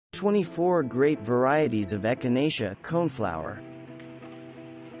24 Great Varieties of Echinacea Coneflower.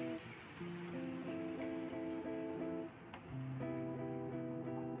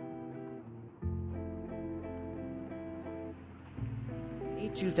 A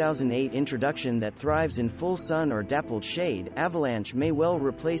 2008 introduction that thrives in full sun or dappled shade, Avalanche may well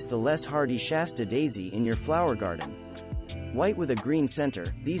replace the less hardy Shasta daisy in your flower garden. White with a green center,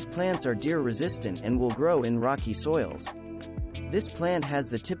 these plants are deer-resistant and will grow in rocky soils. This plant has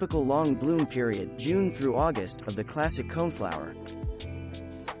the typical long bloom period, June through August, of the classic coneflower.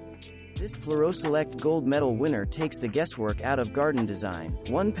 This Fluoroselect Gold Medal winner takes the guesswork out of garden design.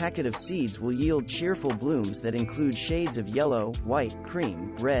 One packet of seeds will yield cheerful blooms that include shades of yellow, white,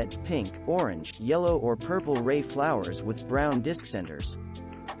 cream, red, pink, orange, yellow or purple ray flowers with brown disc centers.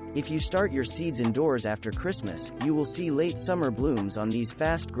 If you start your seeds indoors after Christmas, you will see late summer blooms on these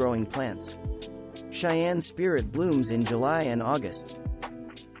fast-growing plants. Cheyenne Spirit blooms in July and August.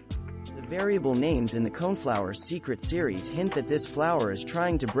 The variable names in the Coneflower Secret series hint that this flower is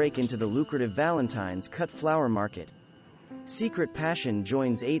trying to break into the lucrative Valentine's cut flower market. Secret Passion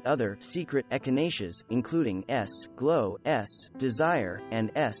joins 8 other secret echinaceas, including S. Glow, S. Desire,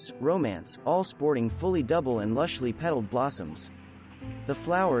 and S. Romance, all sporting fully double and lushly petaled blossoms. The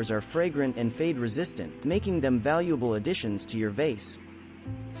flowers are fragrant and fade-resistant, making them valuable additions to your vase.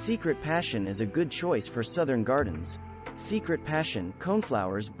 Secret Passion is a good choice for southern gardens. Secret Passion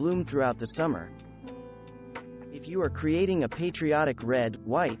coneflowers bloom throughout the summer. If you are creating a patriotic red,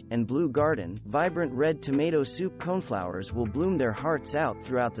 white, and blue garden, vibrant red tomato soup coneflowers will bloom their hearts out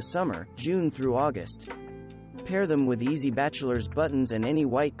throughout the summer, June through August. Pair them with easy bachelor's buttons and any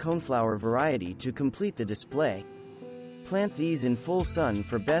white coneflower variety to complete the display. Plant these in full sun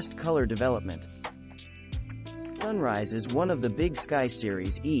for best color development. Sunrise is one of the Bigsky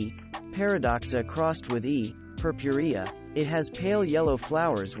series E. Paradoxa crossed with E. Purpurea. It has pale yellow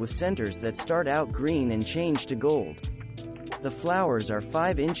flowers with centers that start out green and change to gold. The flowers are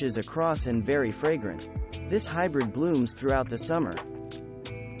 5 inches across and very fragrant. This hybrid blooms throughout the summer.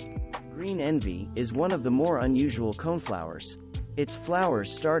 Green Envy is one of the more unusual coneflowers. Its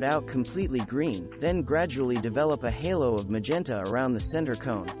flowers start out completely green, then gradually develop a halo of magenta around the center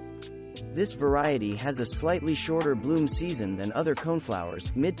cone. This variety has a slightly shorter bloom season than other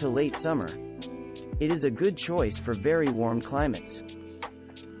coneflowers, mid to late summer. It is a good choice for very warm climates.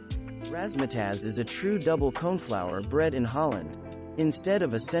 Razzmatazz is a true double coneflower bred in Holland. Instead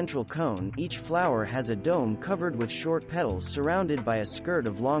of a central cone, each flower has a dome covered with short petals surrounded by a skirt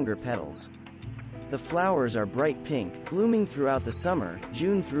of longer petals. The flowers are bright pink, blooming throughout the summer,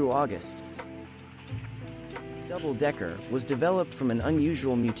 June through August. Doubledecker was developed from an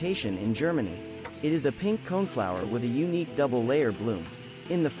unusual mutation in Germany. It is a pink coneflower with a unique double-layer bloom.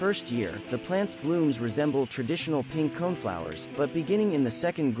 In the first year, the plant's blooms resemble traditional pink coneflowers, but beginning in the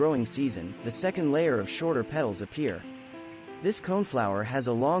second growing season, the second layer of shorter petals appear. This coneflower has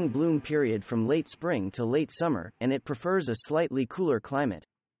a long bloom period from late spring to late summer, and it prefers a slightly cooler climate.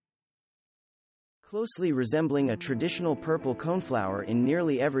 Closely resembling a traditional purple coneflower in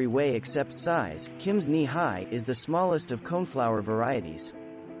nearly every way except size, Kim's Knee-High is the smallest of coneflower varieties.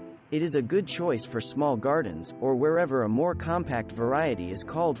 It is a good choice for small gardens, or wherever a more compact variety is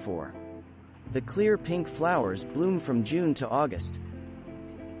called for. The clear pink flowers bloom from June to August.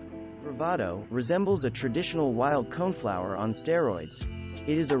 Bravado resembles a traditional wild coneflower on steroids.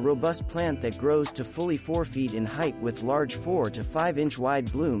 It is a robust plant that grows to fully 4 feet in height with large 4 to 5 inch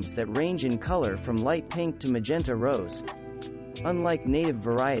wide blooms that range in color from light pink to magenta rose. Unlike native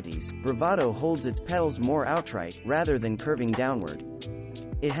varieties, Bravado holds its petals more outright, rather than curving downward.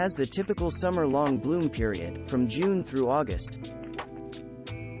 It has the typical summer-long bloom period, from June through August.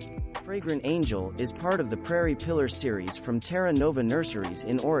 Fragrant Angel is part of the Prairie Pillar series from Terra Nova Nurseries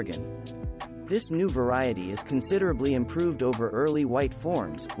in Oregon. This new variety is considerably improved over early white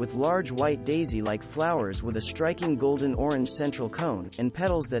forms, with large white daisy-like flowers with a striking golden-orange central cone, and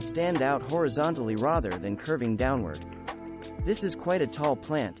petals that stand out horizontally rather than curving downward. This is quite a tall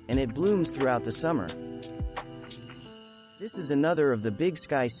plant, and it blooms throughout the summer. This is another of the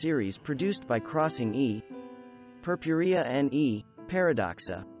Bigsky series produced by crossing E. Purpurea and E.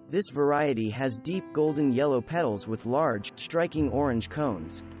 Paradoxa. This variety has deep golden yellow petals with large, striking orange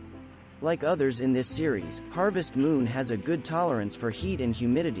cones. Like others in this series, Harvest Moon has a good tolerance for heat and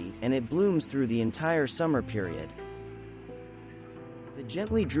humidity, and it blooms through the entire summer period. The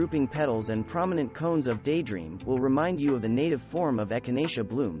gently drooping petals and prominent cones of Daydream will remind you of the native form of Echinacea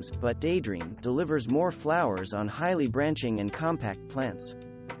blooms, but Daydream delivers more flowers on highly branching and compact plants.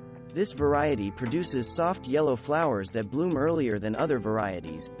 This variety produces soft yellow flowers that bloom earlier than other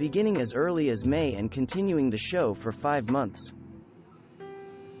varieties, beginning as early as May and continuing the show for 5 months.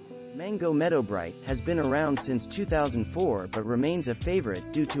 Mango Meadowbrite has been around since 2004 but remains a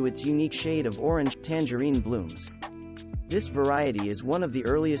favorite due to its unique shade of orange tangerine blooms. This variety is one of the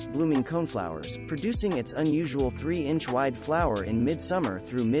earliest blooming coneflowers, producing its unusual 3-inch wide flower in mid-summer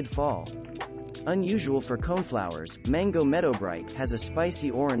through mid-fall. Unusual for coneflowers, Mango Meadowbrite has a spicy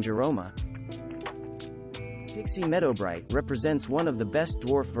orange aroma. Pixie Meadowbrite represents one of the best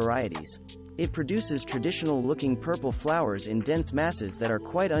dwarf varieties. It produces traditional-looking purple flowers in dense masses that are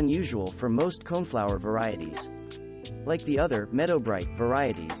quite unusual for most coneflower varieties. Like the other Meadowbrite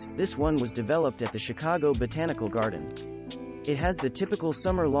varieties, this one was developed at the Chicago Botanical Garden. It has the typical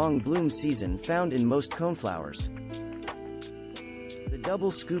summer-long bloom season found in most coneflowers. The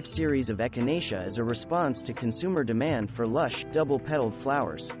Double Scoop series of Echinacea is a response to consumer demand for lush, double-petaled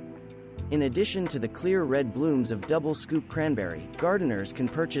flowers. In addition to the clear red blooms of Double Scoop cranberry, gardeners can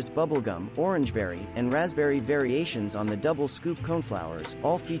purchase bubblegum, orangeberry, and raspberry variations on the Double Scoop coneflowers,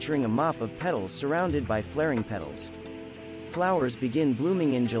 all featuring a mop of petals surrounded by flaring petals. Flowers begin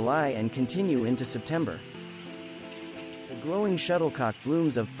blooming in July and continue into September. The glowing shuttlecock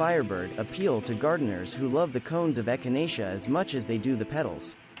blooms of Firebird appeal to gardeners who love the cones of Echinacea as much as they do the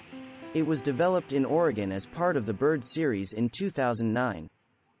petals. It was developed in Oregon as part of the Bird series in 2009.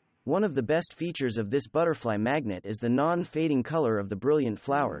 One of the best features of this butterfly magnet is the non-fading color of the brilliant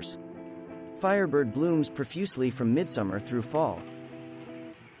flowers. Firebird blooms profusely from midsummer through fall.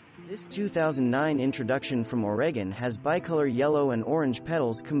 This 2009 introduction from Oregon has bicolor yellow and orange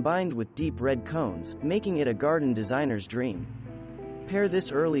petals combined with deep red cones, making it a garden designer's dream. Pair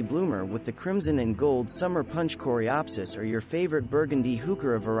this early bloomer with the crimson and gold summer punch coreopsis or your favorite burgundy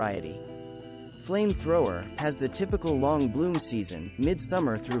heuchera variety. Flamethrower has the typical long bloom season,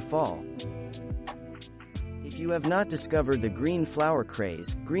 mid-summer through fall. If you have not discovered the green flower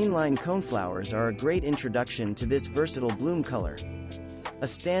craze, greenline coneflowers are a great introduction to this versatile bloom color. A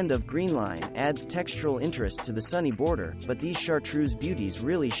stand of greenline adds textural interest to the sunny border, but these chartreuse beauties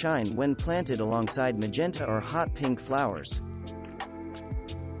really shine when planted alongside magenta or hot pink flowers.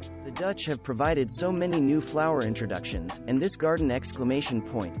 The Dutch have provided so many new flower introductions, and this garden exclamation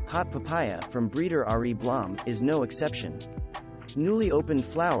point, hot papaya, from breeder Ari Blom, is no exception. Newly opened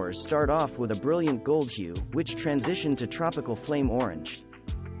flowers start off with a brilliant gold hue, which transition to tropical flame orange.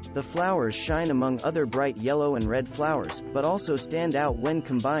 The flowers shine among other bright yellow and red flowers, but also stand out when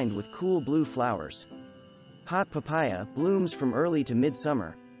combined with cool blue flowers. Hot papaya blooms from early to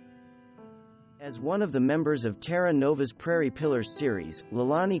midsummer. As one of the members of Terra Nova's Prairie Pillars series,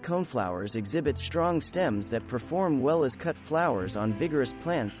 Leilani coneflowers exhibit strong stems that perform well as cut flowers on vigorous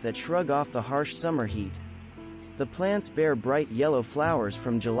plants that shrug off the harsh summer heat. The plants bear bright yellow flowers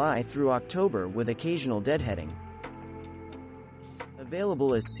from July through October with occasional deadheading.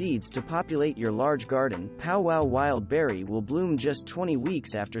 Available as seeds to populate your large garden, Powwow Wild Berry will bloom just 20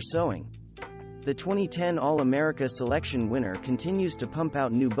 weeks after sowing. The 2010 All-America Selection winner continues to pump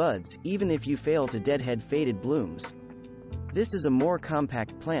out new buds, even if you fail to deadhead faded blooms. This is a more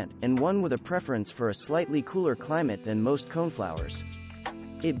compact plant, and one with a preference for a slightly cooler climate than most coneflowers.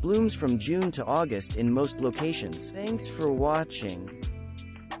 It blooms from June to August in most locations. Thanks for watching.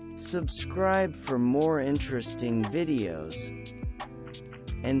 Subscribe for more interesting videos.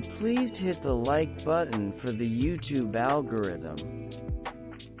 And please hit the like button for the YouTube algorithm.